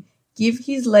Gloin, give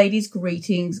his ladies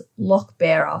greetings,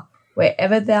 Lochbearer.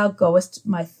 Wherever thou goest,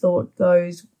 my thought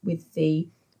goes with thee,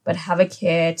 but have a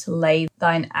care to lay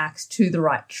thine axe to the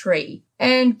right tree.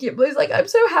 And Gimli's like, I'm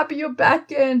so happy you're back,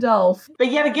 Gandalf.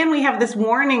 But yet again, we have this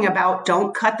warning about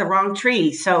don't cut the wrong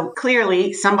tree. So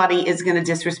clearly somebody is going to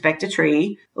disrespect a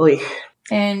tree. Oy.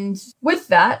 And with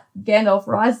that, Gandalf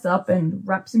rises up and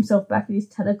wraps himself back in his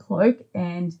tattered cloak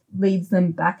and leads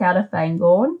them back out of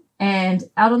Fangorn. And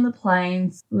out on the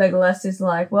plains, Legolas is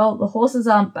like, well, the horses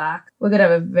aren't back. We're going to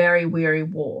have a very weary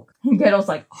walk. And Gandalf's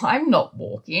like, I'm not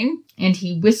walking. And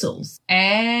he whistles.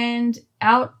 And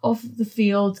out of the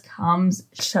fields comes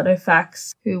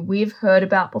Shadowfax, who we've heard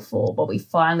about before, but we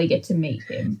finally get to meet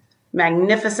him.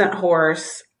 Magnificent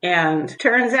horse. And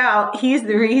turns out he's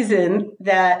the reason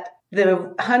that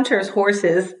the hunters'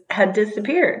 horses had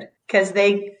disappeared, because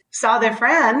they saw their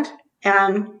friend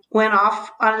and went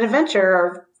off on an adventure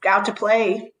or out to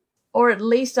play. Or at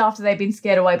least after they'd been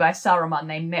scared away by Saruman,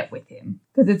 they met with him.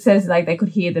 Because it says like they could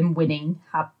hear them winning,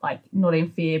 like not in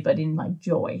fear, but in like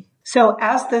joy. So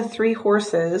as the three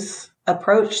horses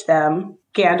approach them,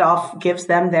 Gandalf gives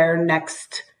them their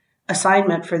next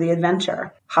assignment for the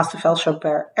adventure. Hasafel shall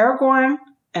bear Aragorn,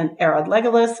 and Arad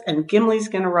Legolas, and Gimli's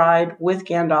going to ride with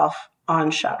Gandalf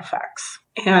on Shadowfax.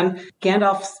 And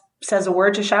Gandalf says a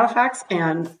word to Shadowfax,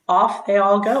 and off they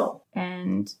all go.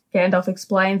 And Gandalf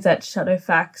explains that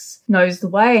Shadowfax knows the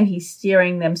way, and he's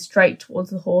steering them straight towards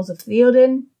the halls of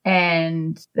Theoden.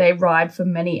 And they ride for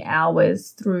many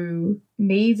hours through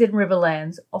meads and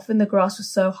riverlands. Often the grass was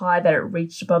so high that it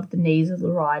reached above the knees of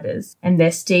the riders, and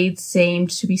their steeds seemed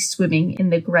to be swimming in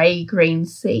the grey-green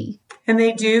sea. And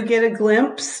they do get a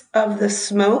glimpse of the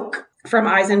smoke from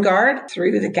Isengard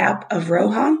through the Gap of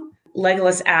Rohan.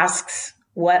 Legolas asks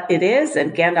what it is,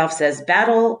 and Gandalf says,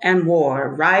 battle and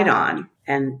war, ride on.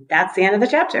 And that's the end of the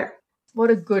chapter. What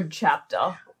a good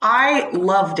chapter. I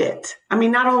loved it. I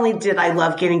mean, not only did I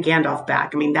love getting Gandalf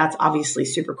back, I mean, that's obviously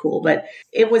super cool, but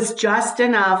it was just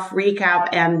enough recap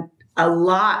and a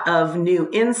lot of new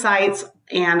insights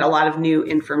and a lot of new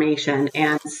information.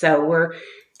 And so we're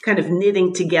kind of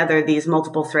knitting together these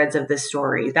multiple threads of this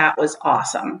story. That was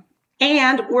awesome.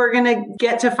 And we're going to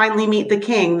get to finally meet the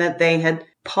king that they had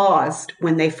paused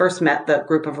when they first met the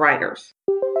group of riders.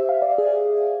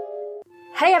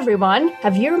 Hey everyone,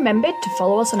 have you remembered to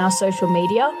follow us on our social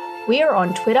media? We are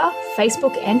on Twitter,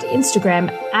 Facebook and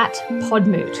Instagram at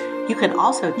Podmoot. You can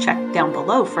also check down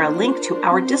below for a link to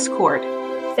our Discord.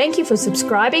 Thank you for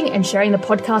subscribing and sharing the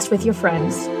podcast with your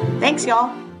friends. Thanks,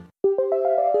 y'all.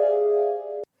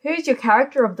 Who's your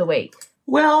character of the week?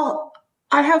 Well,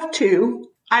 I have two.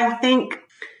 I think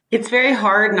it's very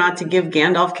hard not to give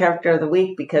Gandalf character of the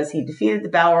week because he defeated the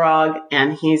Balrog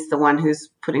and he's the one who's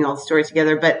putting all the story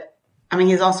together. But I mean,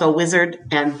 he's also a wizard,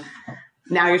 and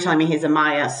now you're telling me he's a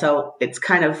Maya, so it's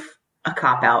kind of a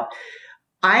cop-out.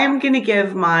 I am going to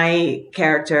give my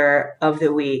character of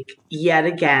the week yet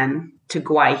again to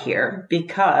Gwaihir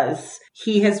because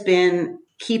he has been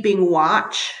keeping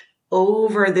watch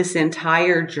over this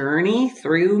entire journey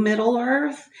through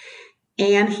Middle-earth,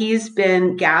 and he's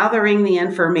been gathering the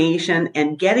information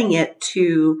and getting it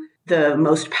to the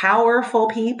most powerful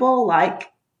people like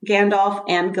Gandalf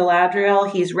and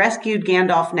Galadriel. He's rescued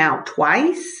Gandalf now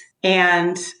twice.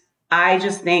 And I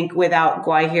just think without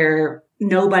Gwaihir,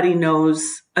 nobody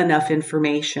knows enough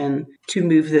information to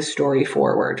move this story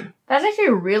forward. That's actually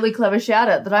a really clever shout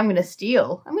out that I'm going to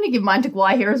steal. I'm going to give mine to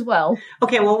Gwaihir as well.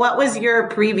 Okay, well, what was your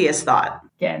previous thought?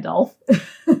 Gandalf.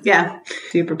 Yeah,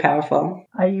 super powerful.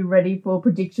 Are you ready for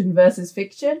prediction versus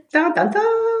fiction? Dun, dun, dun.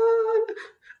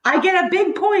 I get a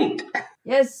big point.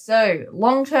 Yes, so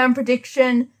long-term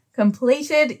prediction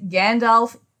completed.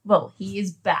 Gandalf, well, he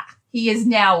is back. He is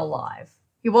now alive.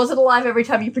 He wasn't alive every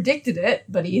time you predicted it,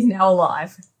 but he is now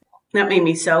alive. That made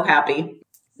me so happy.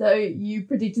 So you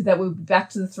predicted that we would be back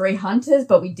to the three hunters,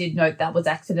 but we did note that was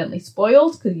accidentally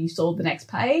spoiled because you saw the next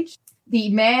page.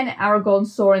 The man Aragorn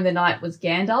saw in the night was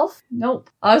Gandalf. Nope.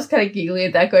 I was kind of giggling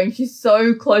at that going, she's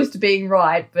so close to being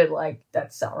right, but like,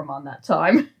 that's Saruman that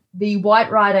time. The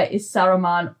White Rider is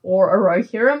Saruman or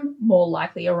Rohirrim, more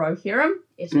likely Rohirrim.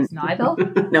 It is neither.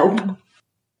 Nope.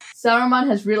 Saruman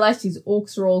has realised his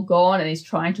orcs are all gone and is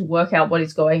trying to work out what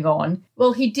is going on.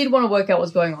 Well, he did want to work out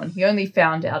what's going on. He only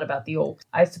found out about the orcs,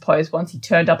 I suppose, once he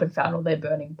turned up and found all their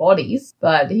burning bodies.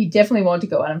 But he definitely wanted to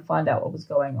go out and find out what was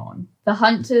going on. The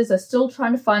hunters are still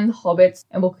trying to find the hobbits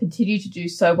and will continue to do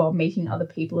so while meeting other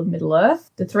people of Middle-earth.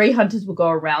 The three hunters will go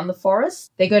around the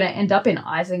forest. They're going to end up in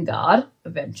Isengard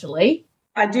eventually.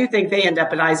 I do think they end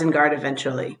up at Isengard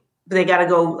eventually. But they got to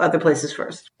go other places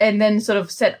first. And then sort of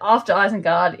set after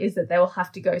Isengard is that they will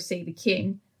have to go see the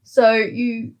king. So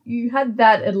you had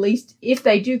that at least, if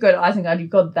they do go to Isengard,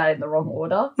 you've got that in the wrong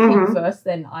order. Mm-hmm. King first,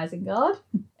 then Isengard.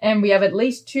 And we have at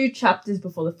least 2 chapters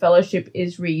before the Fellowship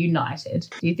is reunited.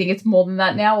 Do you think it's more than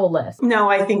that now or less? No,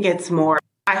 I think it's more.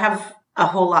 I have a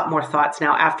whole lot more thoughts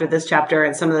now after this chapter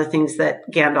and some of the things that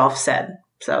Gandalf said.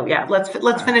 So yeah, let's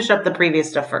finish up the previous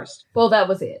stuff first. Well, that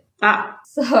was it. Ah.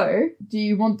 So, do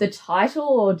you want the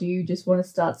title or do you just want to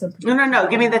start some... No.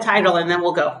 Give me the title and then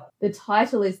we'll go. The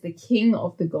title is The King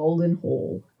of the Golden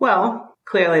Hall. Well,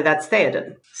 clearly that's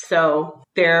Theoden. So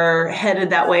they're headed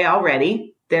that way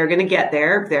already. They're going to get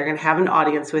there. They're going to have an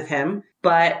audience with him.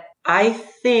 But I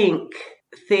think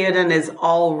Theoden is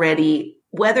already,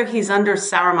 whether he's under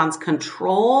Saruman's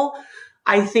control,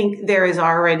 I think there is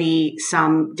already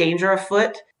some danger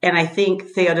afoot. And I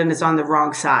think Theoden is on the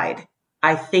wrong side.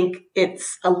 I think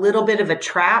it's a little bit of a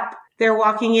trap they're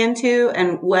walking into,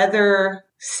 and whether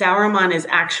Saruman is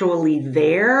actually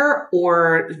there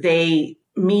or they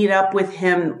meet up with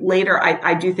him later,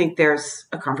 I do think there's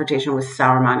a confrontation with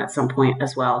Saruman at some point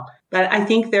as well. But I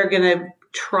think they're going to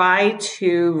try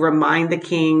to remind the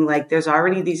king, like, there's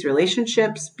already these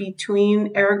relationships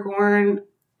between Aragorn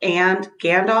and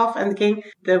Gandalf and the king.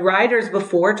 The writers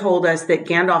before told us that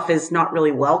Gandalf is not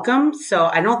really welcome. So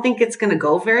I don't think it's going to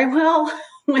go very well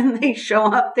when they show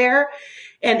up there.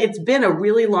 And it's been a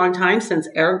really long time since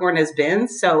Aragorn has been.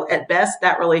 So at best,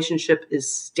 that relationship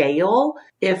is stale,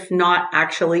 if not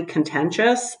actually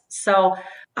contentious. So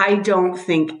I don't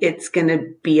think it's going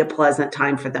to be a pleasant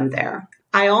time for them there.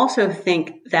 I also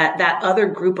think that that other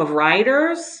group of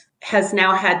riders has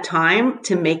now had time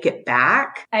to make it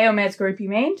back. Eomer's group, you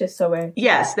mean? Just so we're...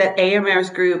 Yes, that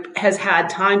Eomer's group has had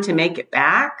time to make it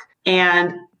back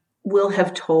and will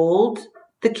have told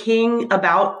the king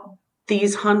about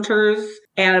these hunters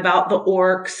and about the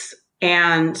orcs.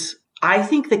 And I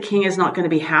think the king is not going to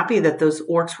be happy that those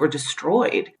orcs were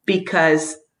destroyed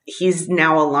because he's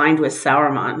now aligned with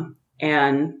Sauron.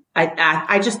 And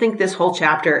I just think this whole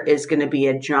chapter is going to be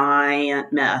a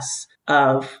giant mess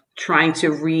of trying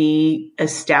to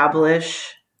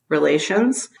re-establish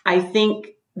relations. I think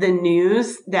the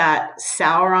news that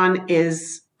Sauron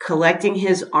is collecting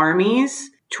his armies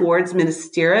towards Minas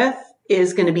Tirith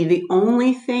is going to be the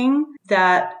only thing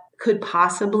that could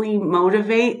possibly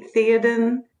motivate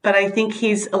Theoden. But I think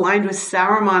he's aligned with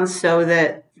Saruman so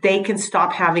that they can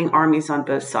stop having armies on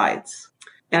both sides.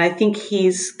 And I think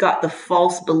he's got the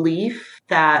false belief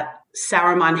that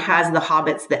Saruman has the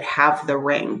hobbits that have the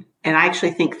ring. And I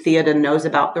actually think Theoden knows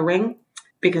about the ring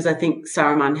because I think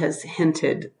Saruman has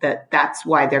hinted that that's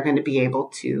why they're going to be able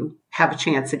to have a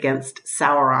chance against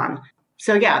Sauron.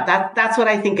 So yeah, that's what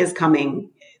I think is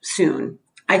coming soon.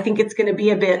 I think it's going to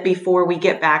be a bit before we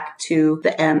get back to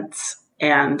the Ents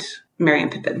and Merry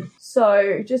and Pippin.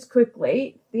 So, just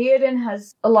quickly, Theoden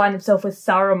has aligned himself with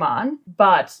Saruman,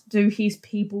 but do his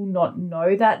people not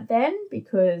know that then?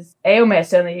 Because Eomer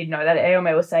certainly didn't know that.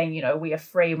 Eomer was saying, you know, we are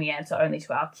free and we answer only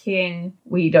to our king.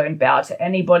 We don't bow to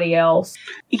anybody else.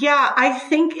 Yeah, I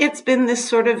think it's been this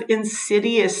sort of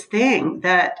insidious thing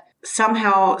that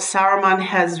somehow Saruman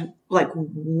has like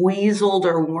weaseled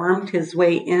or wormed his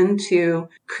way into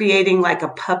creating like a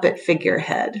puppet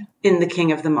figurehead in the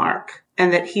King of the Mark.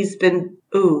 And that he's been,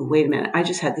 ooh, wait a minute. I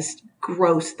just had this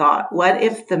gross thought. What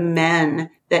if the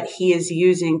men that he is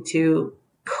using to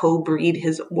co-breed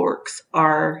his orcs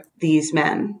are these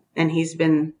men? And he's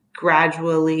been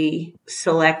gradually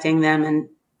selecting them and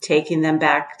taking them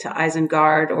back to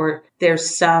Isengard, or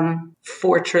there's some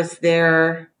fortress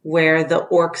there where the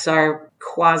orcs are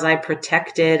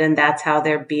quasi-protected and that's how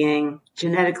they're being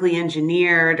genetically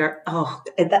engineered, or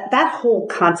that whole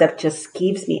concept just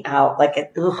skeeves me out. Like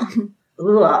it,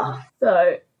 ugh.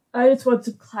 So I just want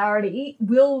some clarity.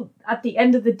 At the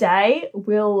end of the day,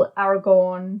 will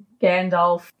Aragorn,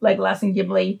 Gandalf, Legolas and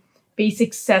Gimli be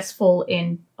successful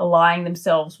in allying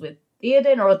themselves with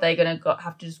Theoden, or are they going to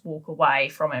have to just walk away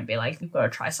from it and be like, we've got to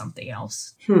try something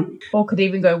else? Or could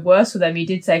even go worse for them. You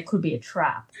did say it could be a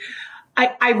trap.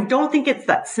 I don't think it's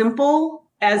that simple,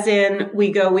 as in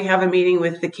we have a meeting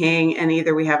with the king and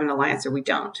either we have an alliance or we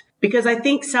don't. Because I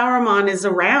think Saruman is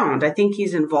around. I think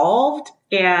he's involved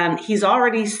and he's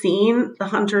already seen the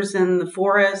hunters in the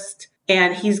forest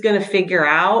and he's going to figure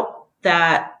out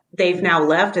that they've now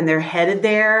left and they're headed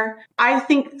there. I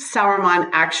think Saruman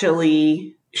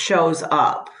actually shows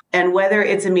up. And whether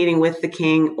it's a meeting with the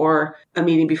king or a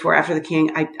meeting before or after the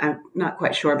king, I'm not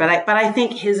quite sure. But I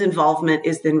think his involvement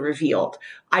is then revealed.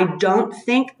 I don't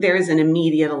think there is an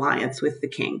immediate alliance with the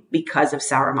king because of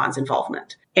Saruman's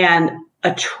involvement. And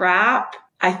a trap,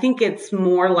 I think it's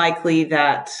more likely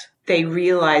that they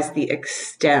realize the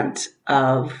extent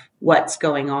of what's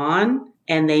going on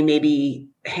and they maybe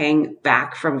hang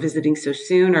back from visiting so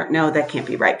soon. Or no, that can't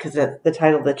be right because the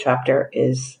title of the chapter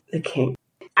is The King.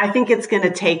 I think it's going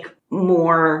to take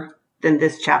more than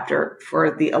this chapter for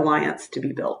the alliance to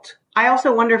be built. I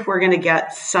also wonder if we're going to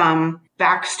get some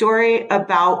backstory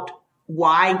about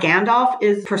why Gandalf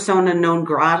is persona non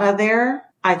grata there.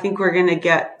 I think we're going to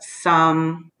get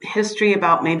some history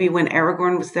about maybe when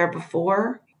Aragorn was there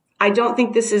before. I don't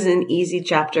think this is an easy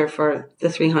chapter for the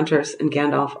three hunters and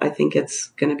Gandalf. I think it's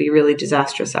going to be really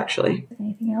disastrous, actually.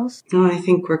 Anything else? No, I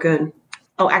think we're good.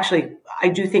 Oh, actually, I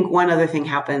do think one other thing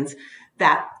happens.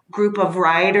 That group of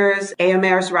riders,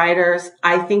 Eomer's riders,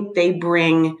 I think they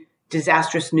bring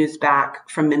disastrous news back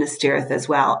from Minas Tirith as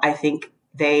well. I think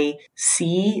they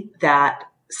see that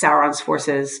Sauron's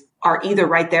forces are either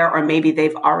right there or maybe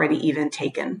they've already even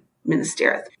taken Minas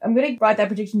Tirith. I'm going to write that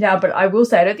prediction down, but I will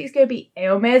say I don't think it's going to be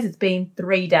Eomer's. It's been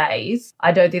 3 days.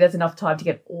 I don't think that's enough time to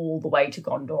get all the way to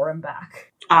Gondor and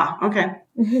back. Ah,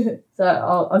 okay. So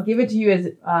I'll give it to you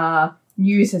as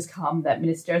news has come that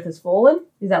Minas Tirith has fallen.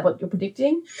 Is that what you're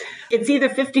predicting? It's either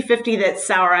 50-50 that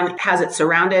Sauron has it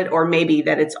surrounded or maybe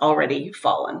that it's already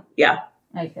fallen. Yeah.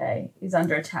 Okay, he's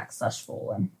under attack /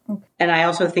 fallen. Okay. And I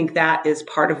also think that is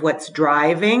part of what's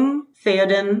driving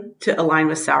Theoden to align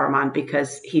with Sauron,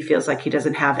 because he feels like he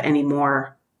doesn't have any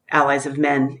more allies of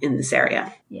men in this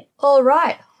area. Yeah. All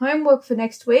right, homework for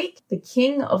next week, the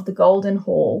King of the Golden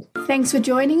Hall. Thanks for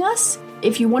joining us.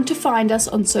 If you want to find us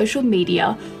on social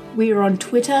media, we are on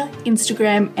Twitter,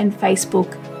 Instagram, and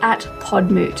Facebook at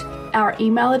Podmoot. Our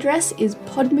email address is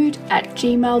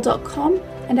podmoot@gmail.com,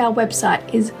 and our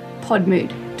website is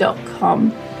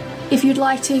podmoot.com. If you'd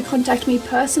like to contact me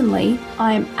personally,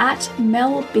 I am at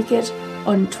Mel Bickett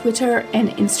on Twitter and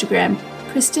Instagram.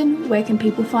 Kristen, where can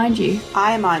people find you?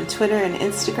 I am on Twitter and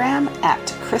Instagram at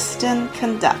Kristen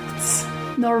Conducts.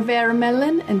 Norvera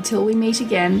Mellon, until we meet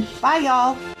again. Bye,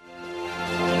 y'all.